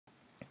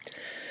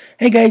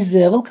Hey guys,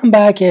 welcome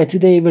back.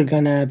 Today we're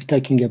gonna be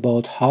talking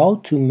about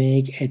how to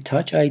make a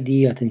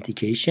TouchID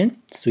authentication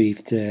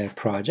Swift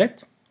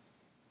project.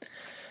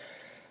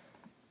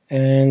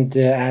 And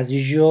as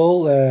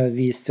usual,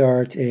 we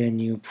start a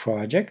new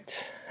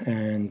project.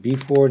 And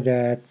before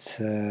that,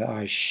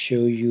 I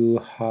show you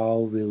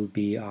how will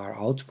be our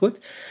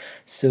output.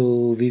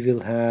 So we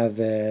will have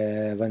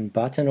one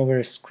button over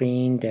a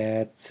screen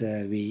that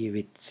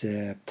with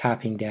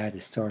tapping that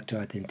start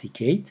to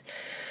authenticate.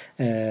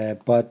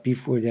 But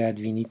before that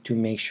we need to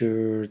make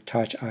sure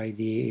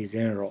TouchID is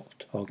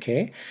enrolled.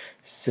 Okay,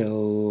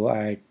 so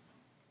I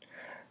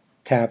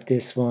tap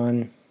this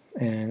one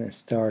and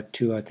start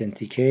to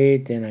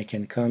authenticate. Then I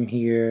can come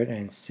here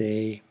and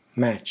say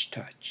match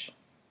touch,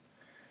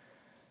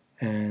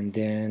 and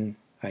then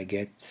I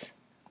get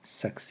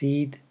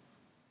succeed,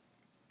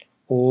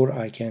 or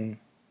I can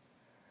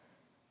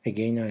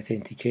again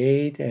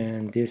authenticate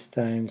and this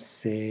time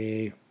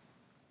say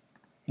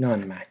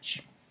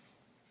non-match.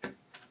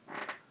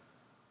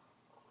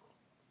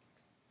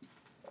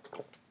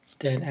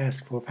 Then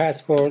ask for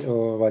password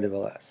or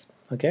whatever else.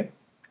 Okay,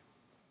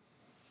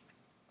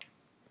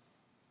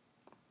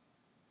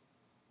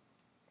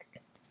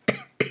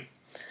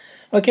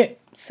 okay,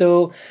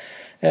 so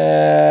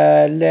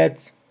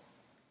let's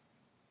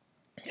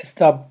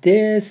stop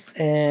this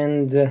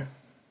and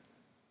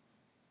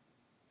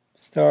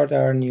start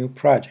our new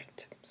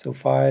project. So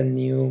file,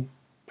 new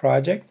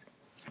project.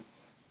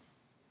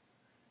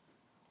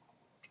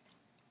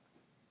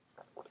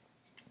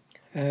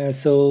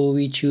 So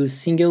we choose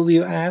single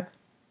view app.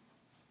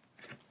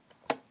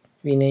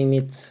 We name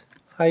it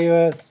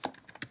iOS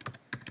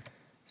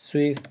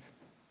Swift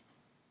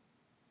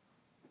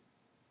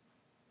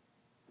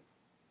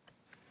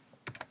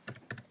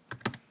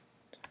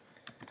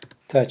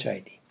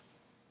TouchID.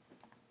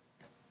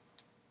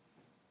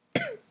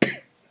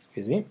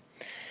 Excuse me.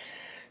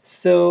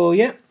 So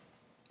yeah,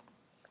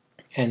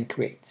 and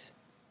create.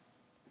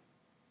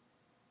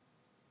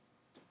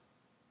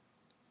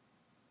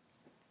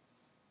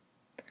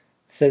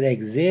 Set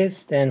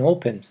exist and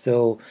open.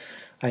 So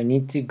I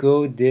need to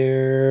go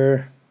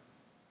there.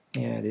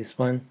 Yeah, this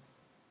one.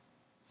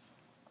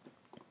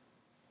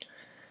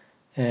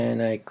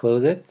 And I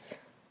close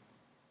it.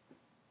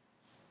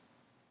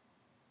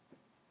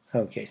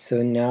 Okay,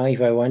 so now if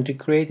I want to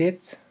create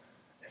it,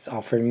 it's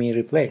offered me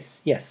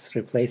replace. Yes,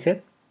 replace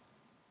it.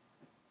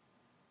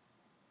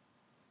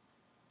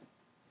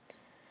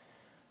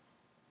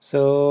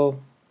 So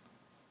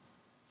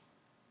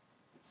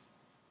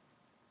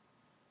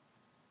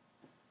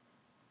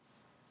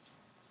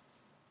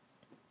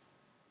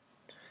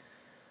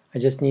I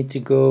just need to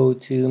go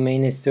to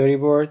main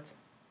storyboard.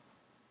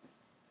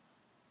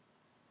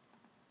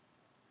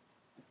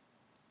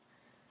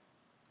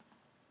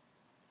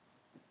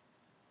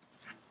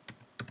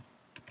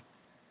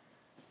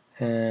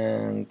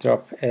 And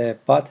drop a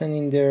button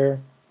in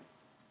there.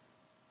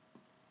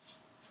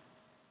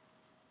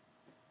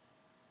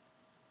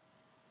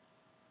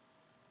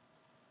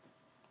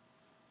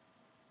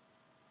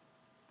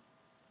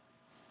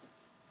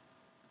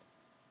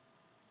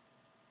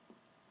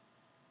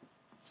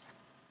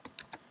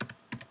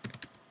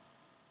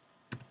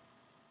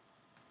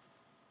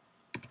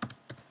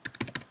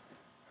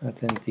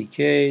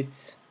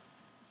 Authenticate.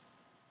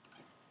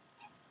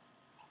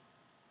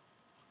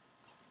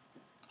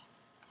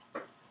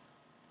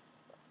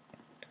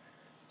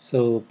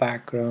 So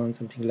background,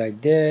 something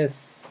like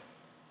this.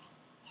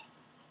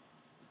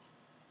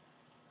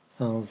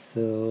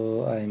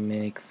 Also, I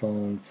make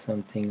font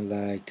something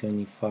like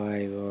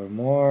 25 or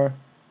more.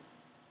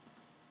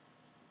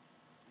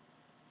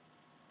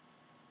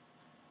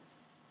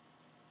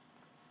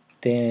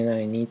 Then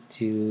I need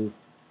to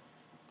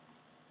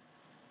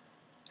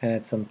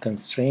add some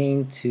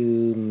constraint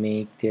to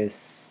make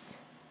this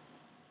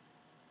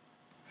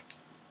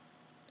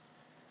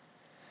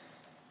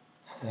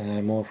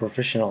more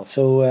professional.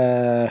 So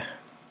you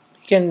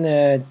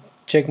can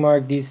check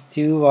mark these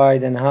two,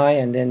 wide and high,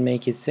 and then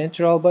make it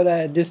central,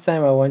 but this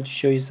time I want to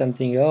show you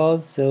something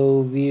else. So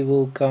we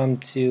will come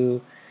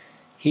to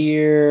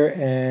here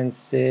and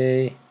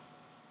say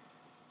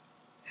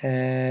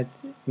add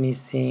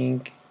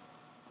missing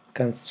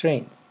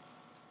constraint.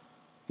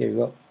 Here you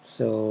go.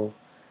 So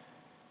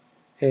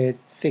it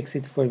fixed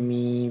it for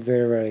me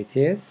wherever it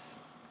is,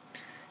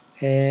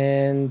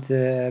 and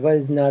but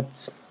it's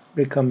not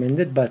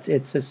recommended, but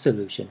it's a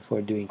solution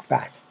for doing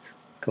fast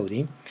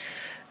coding.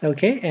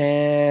 Okay,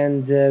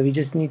 and we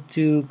just need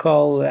to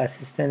call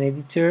assistant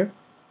editor.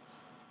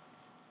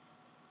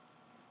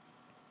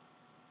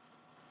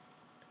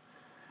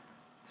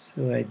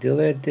 So I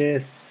delete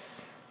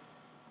this.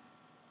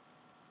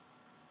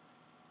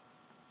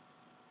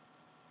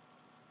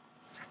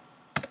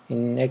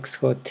 In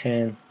Xcode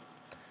 10,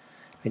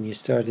 when you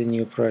start a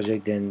new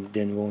project,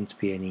 then won't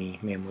be any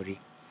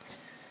memory.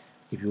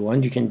 If you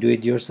want, you can do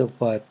it yourself,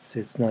 but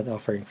it's not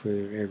offering for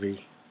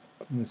every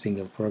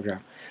single program.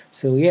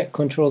 So yeah,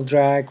 control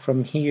drag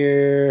from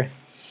here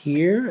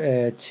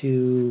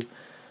to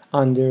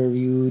under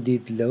view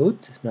did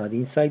load, not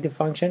inside the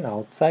function,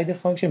 outside the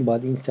function,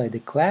 but inside the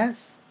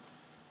class.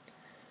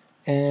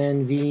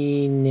 And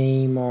we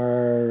name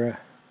our,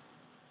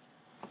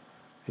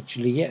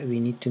 actually, yeah, we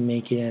need to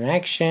make it an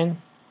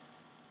action.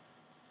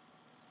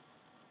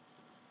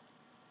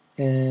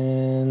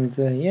 And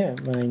yeah,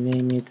 I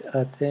name it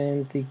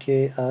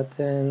authenticate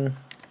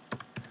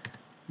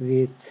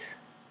with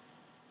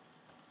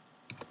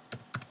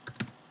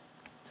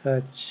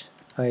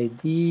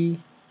TouchID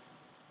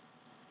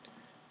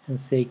and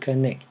say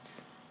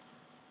connect.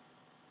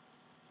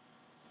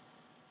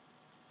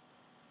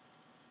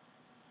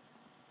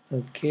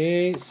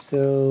 Okay,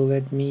 so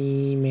let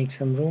me make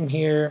some room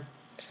here.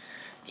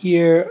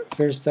 Here,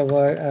 first of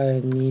all, I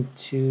need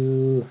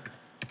to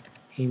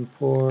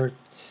import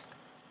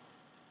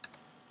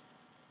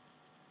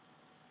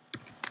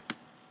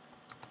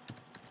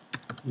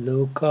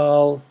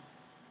local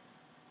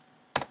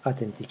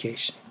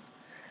authentication.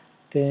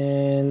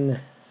 Then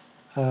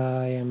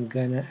I am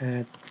gonna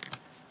add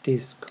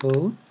this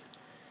code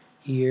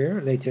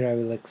here. Later I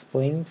will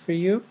explain it for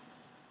you.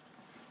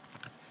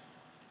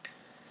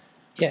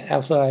 Yeah,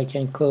 also I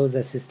can close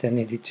assistant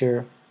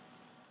editor.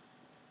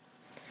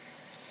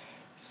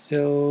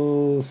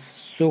 So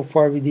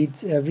far we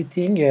did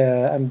everything.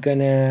 I'm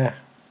gonna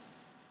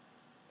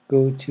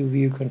go to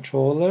view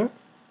controller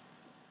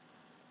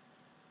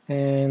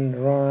and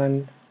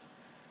run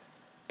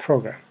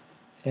program.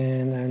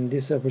 And on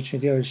this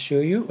opportunity I will show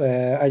you.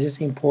 I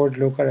just import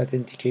local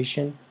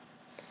authentication,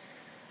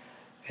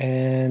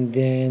 and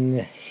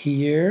then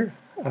here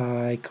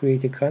I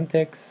create a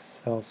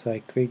context. Also I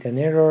create an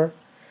error.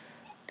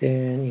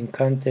 Then in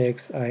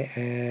context I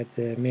add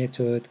the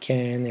method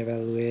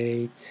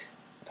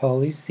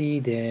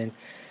canEvaluatePolicy. Then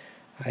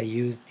I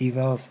use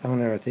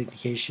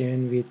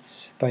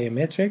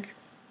deviceOwnerAuthenticationWithBiometrics.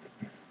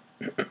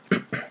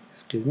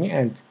 Excuse me.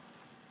 And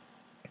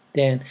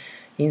then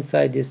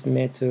inside this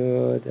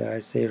method I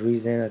say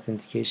reason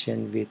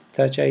authentication with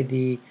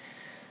TouchID,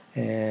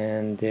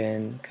 and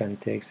then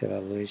context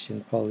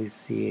evaluation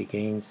policy,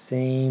 again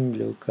same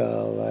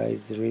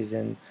localize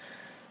reason,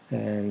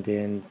 and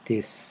then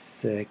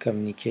this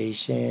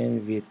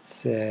communication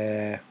with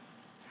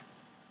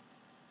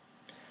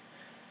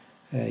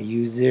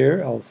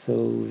user.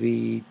 Also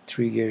we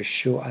trigger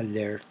show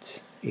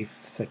alert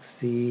if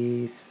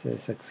succeed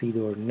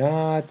or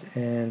not,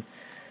 and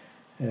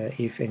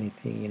if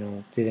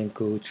anything didn't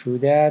go through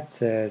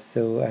that.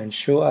 And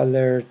show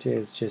alert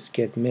is just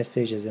get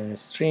message as in a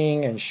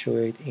string and show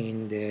it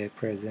in the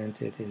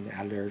presented in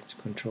the alert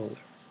controller.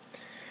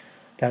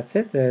 That's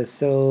it.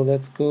 So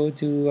let's go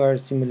to our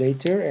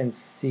simulator and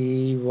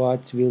see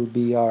what will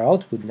be our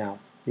output now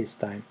this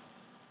time.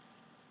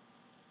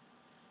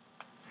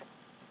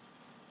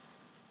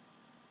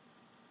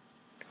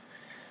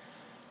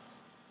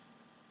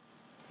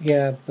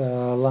 Yeah,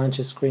 launch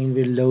screen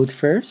will load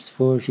first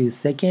for a few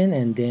seconds,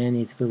 and then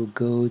it will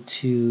go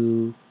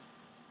to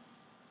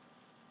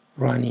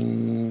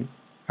running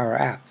our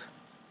app.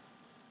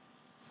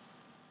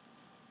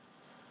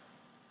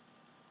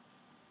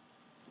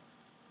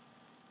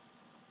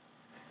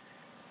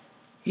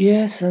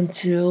 Yes,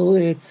 until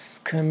it's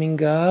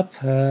coming up,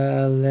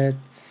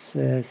 let's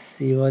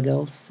see what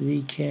else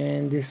we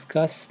can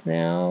discuss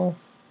now.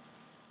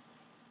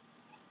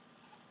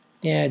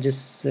 Yeah,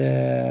 just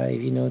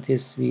if you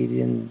notice, we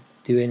didn't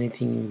do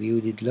anything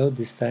view did load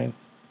this time.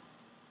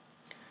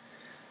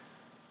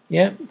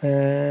 Yeah,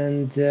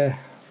 and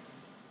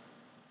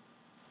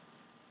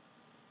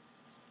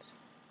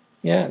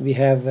yeah, we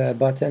have a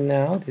button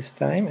now this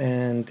time,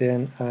 and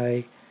then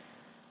I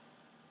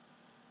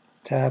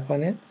tap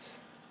on it.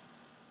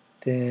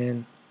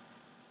 Then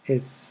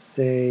it's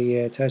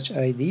a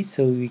TouchID,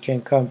 so we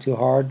can come to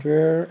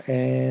hardware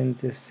and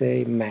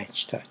say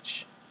match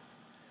touch,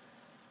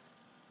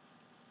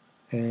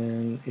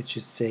 and it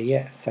should say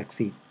yeah,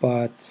 succeed.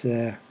 But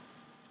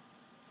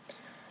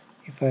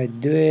if I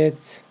do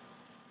it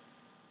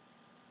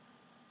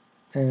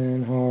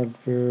and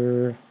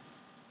hardware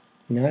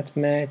not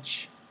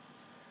match,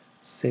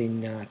 say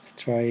not,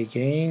 try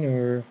again,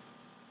 or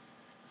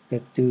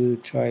let's do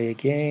try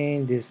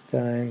again, this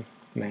time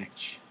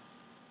match.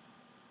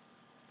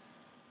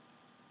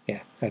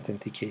 Yeah,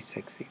 authenticate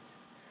succeed.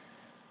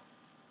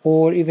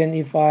 Or even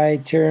if I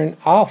turn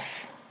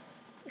off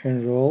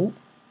enroll,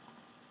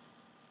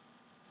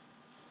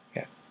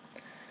 yeah,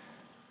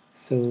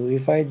 so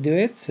if I do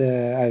it,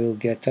 I will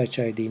get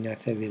TouchID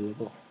not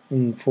available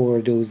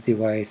for those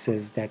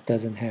devices that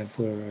doesn't have,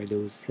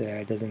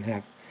 doesn't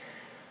have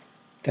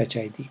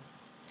TouchID.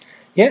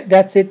 Yeah,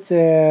 that's it.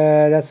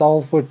 That's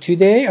all for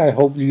today. I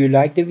hope you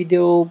liked the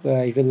video.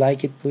 If you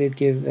like it, please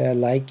give a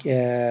like,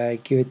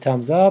 give it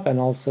thumbs up, and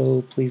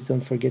also please don't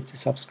forget to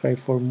subscribe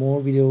for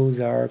more videos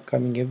are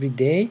coming every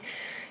day.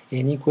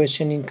 Any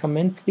question in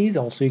comment, please.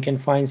 Also, you can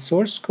find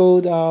source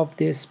code of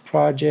this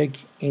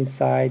project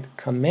inside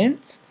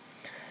comment.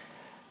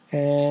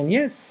 And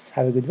yes,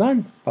 have a good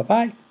one. Bye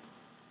bye.